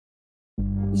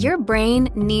Your brain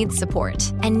needs support,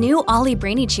 and new Ollie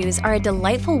Brainy Chews are a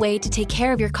delightful way to take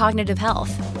care of your cognitive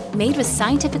health. Made with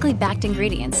scientifically backed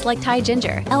ingredients like Thai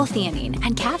ginger, L-theanine,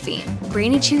 and caffeine,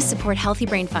 Brainy Chews support healthy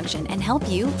brain function and help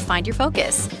you find your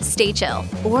focus, stay chill,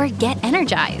 or get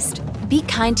energized. Be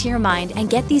kind to your mind and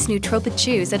get these nootropic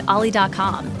chews at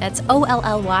ollie.com. That's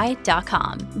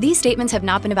OLLY.com. These statements have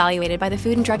not been evaluated by the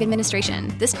Food and Drug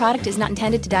Administration. This product is not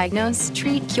intended to diagnose,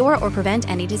 treat, cure, or prevent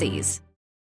any disease.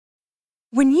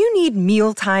 When you need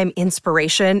mealtime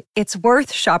inspiration, it's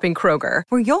worth shopping Kroger,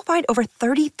 where you'll find over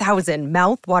 30,000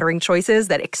 mouth-watering choices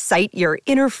that excite your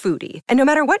inner foodie. And no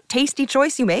matter what tasty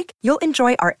choice you make, you'll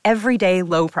enjoy our everyday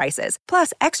low prices,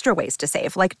 plus extra ways to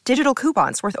save, like digital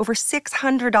coupons worth over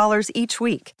 $600 each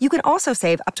week. You can also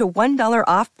save up to $1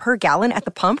 off per gallon at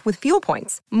the pump with fuel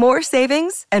points. More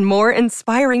savings and more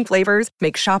inspiring flavors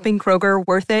make shopping Kroger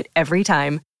worth it every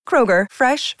time. Kroger,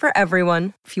 fresh for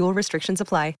everyone. Fuel restrictions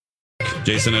apply.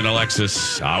 Jason and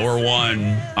Alexis, hour one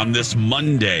on this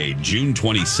Monday, June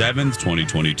 27th,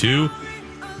 2022.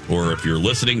 Or if you're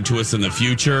listening to us in the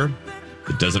future,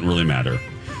 it doesn't really matter.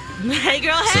 Hey,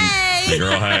 girl, hey! Hey,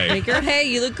 girl, hey. Hey, girl, hey,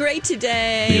 you look great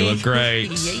today. You look great.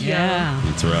 Yeah.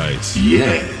 That's right.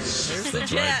 Yes. There's That's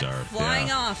the jet right, Darth. flying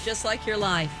Yeah. off just like your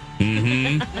life.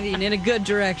 Mm-hmm. I mean, in a good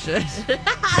direction.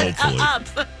 Hopefully. Up.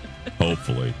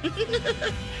 Hopefully.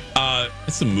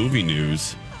 It's some movie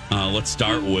news. Let's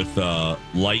start with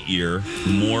Lightyear.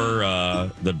 More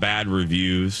the bad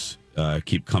reviews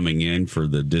keep coming in for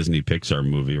the Disney Pixar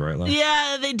movie, right, Lex?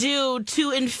 Yeah, they do.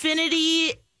 To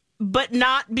infinity, but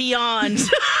not beyond.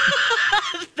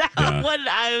 That one,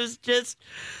 I was just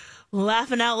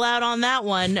laughing out loud on that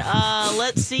one.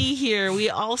 Let's see here. We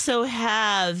also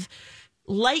have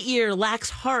Lightyear lacks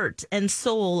heart and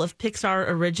soul of Pixar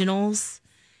originals.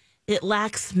 It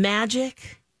lacks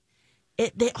magic.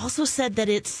 They also said that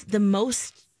it's the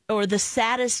most or the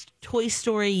saddest Toy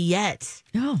Story yet.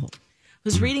 Oh. I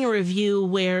was reading a review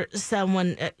where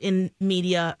someone in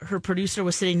media, her producer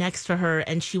was sitting next to her,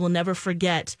 and she will never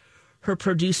forget her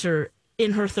producer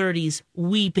in her 30s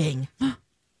weeping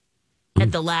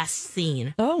at the last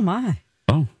scene. Oh, my.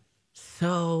 Oh.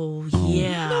 So,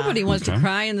 yeah. Nobody wants to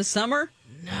cry in the summer.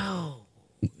 No.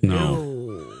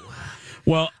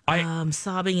 Well,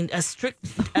 sobbing, a stiff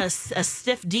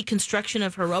deconstruction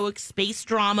of heroic space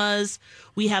dramas.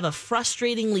 We have a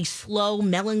frustratingly slow,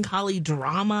 melancholy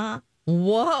drama.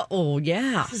 Whoa, oh,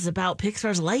 yeah. This is about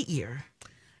Pixar's Lightyear.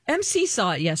 MC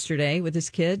saw it yesterday with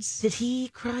his kids. Did he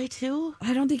cry too?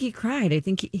 I don't think he cried. I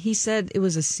think he said it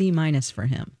was a C- for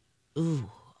him.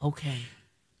 Ooh, okay.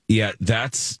 yeah,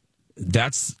 that's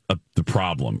the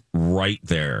problem right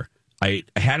there. I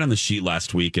had on the sheet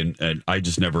last week, and I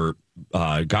just never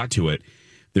got to it.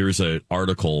 There's an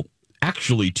article,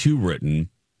 actually two written.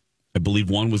 I believe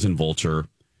one was in Vulture.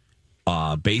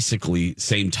 Basically,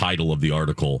 same title of the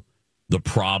article, The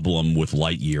Problem with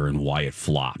Lightyear and Why It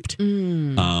Flopped.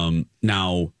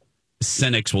 Now,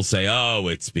 cynics will say, oh,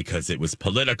 it's because it was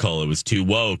political. It was too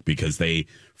woke because they,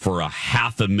 for a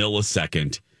half a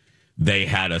millisecond, they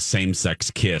had a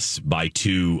same-sex kiss by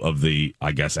two of the,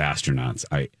 I guess, astronauts.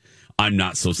 I'm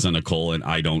not so cynical, and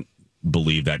I don't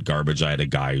believe that garbage. I had a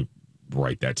guy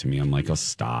write that to me. I'm like, oh,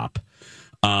 stop.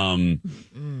 I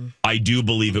do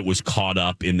believe it was caught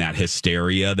up in that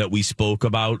hysteria that we spoke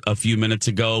about a few minutes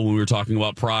ago when we were talking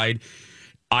about Pride.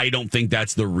 I don't think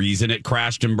that's the reason it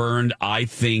crashed and burned. I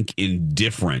think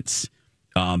indifference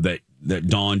that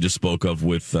Dawn just spoke of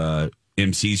with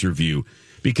MC's review,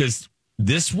 because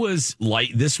this was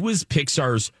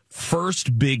Pixar's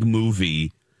first big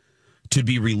movie to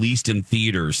be released in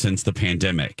theaters since the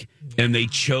pandemic. And they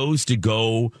chose to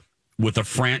go with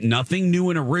nothing new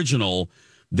and original.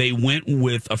 They went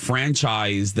with a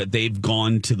franchise that they've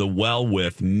gone to the well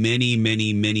with many,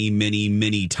 many, many, many,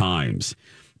 many times.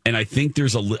 And I think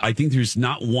there's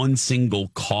not one single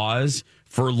cause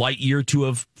for Lightyear to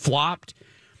have flopped.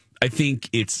 I think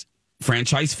it's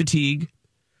franchise fatigue.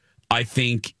 I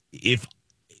think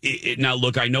now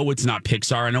look, I know it's not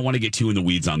Pixar. I don't want to get too in the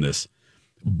weeds on this.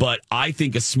 But I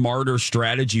think a smarter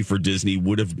strategy for Disney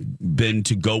would have been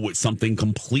to go with something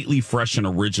completely fresh and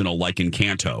original, like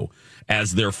Encanto,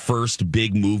 as their first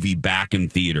big movie back in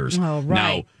theaters. Oh,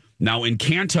 right. Now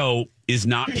Encanto is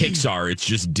not Pixar; it's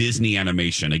just Disney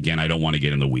animation. Again, I don't want to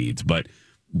get in the weeds, but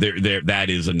that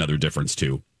is another difference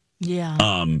too. Yeah.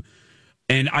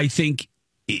 And I think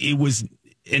it was,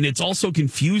 and it's also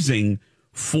confusing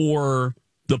for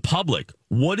the public.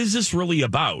 What is this really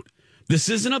about? This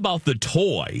isn't about the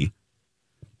toy.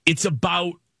 It's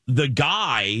about the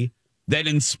guy that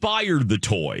inspired the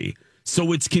toy.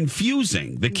 So it's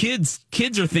confusing. The kids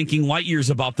are thinking Lightyear's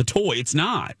about the toy. It's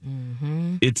not.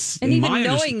 Mm-hmm. It's and even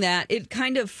knowing that, it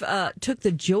kind of took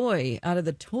the joy out of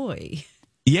the toy.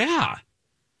 Yeah.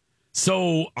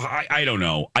 So I don't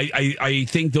know. I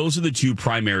think those are the two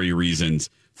primary reasons.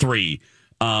 3,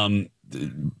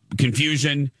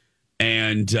 confusion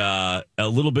and a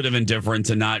little bit of indifference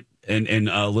and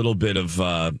a little bit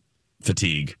of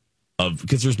fatigue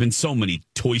because there's been so many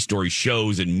Toy Story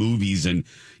shows and movies and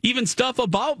even stuff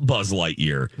about Buzz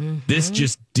Lightyear. Mm-hmm. This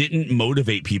just didn't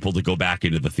motivate people to go back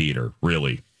into the theater,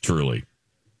 really, truly.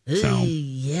 So,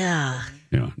 yeah,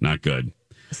 not good.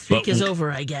 The streak is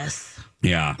over, I guess.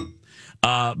 Yeah.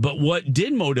 But what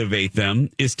did motivate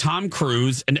them is Tom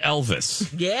Cruise and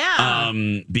Elvis. Yeah.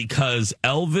 Because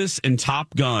Elvis and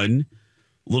Top Gun,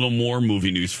 a little more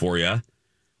movie news for you.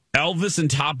 Elvis and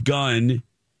Top Gun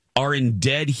are in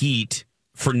dead heat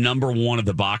for number 1 at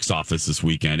the box office this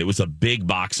weekend. It was a big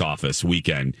box office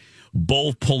weekend,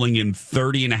 both pulling in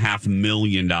 $30.5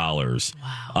 million.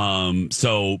 Wow.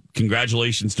 So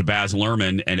congratulations to Baz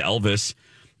Luhrmann and Elvis,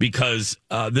 because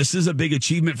this is a big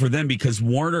achievement for them, because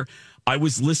Warner, I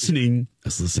was listening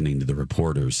to the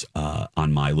reporters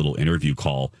on my little interview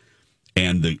call,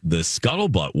 and the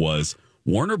scuttlebutt was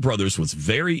Warner Brothers was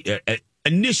very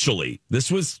initially,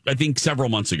 this was I think several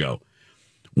months ago,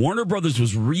 Warner Brothers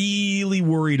was really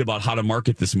worried about how to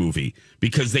market this movie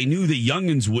because they knew the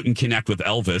youngins wouldn't connect with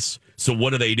Elvis. So what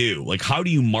do? Like, how do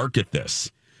you market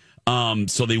this?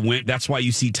 So they went, that's why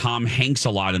you see Tom Hanks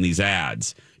a lot in these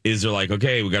ads, is they're like,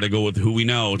 okay, we got to go with who we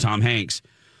know, Tom Hanks.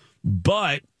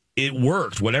 But it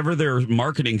worked, whatever their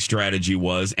marketing strategy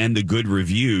was, and the good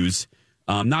reviews,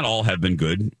 not all have been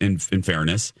good in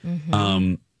fairness,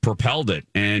 propelled it.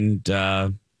 And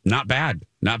not bad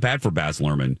for Baz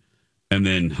Luhrmann. And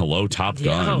then, Top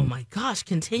Gun. Oh, my gosh,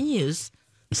 continues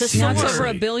to Soar. soar. Over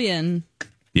 $1 billion.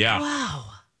 Yeah. Wow.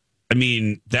 I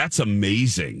mean, that's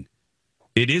amazing.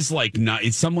 It is like not.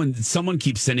 It's someone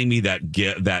keeps sending me that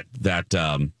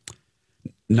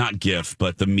not GIF,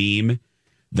 but the meme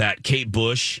that Kate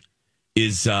Bush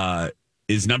is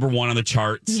number 1 on the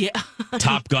charts. Yeah.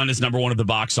 Top Gun is number 1 at the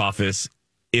box office.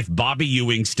 If Bobby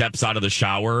Ewing steps out of the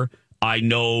shower, I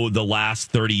know the last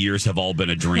 30 years have all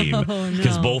been a dream,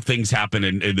 because both things happened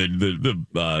in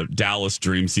the Dallas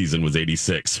Dream season was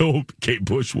 86. So Kate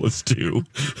Bush was too.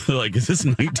 Like, is this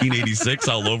 1986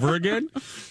 all over again?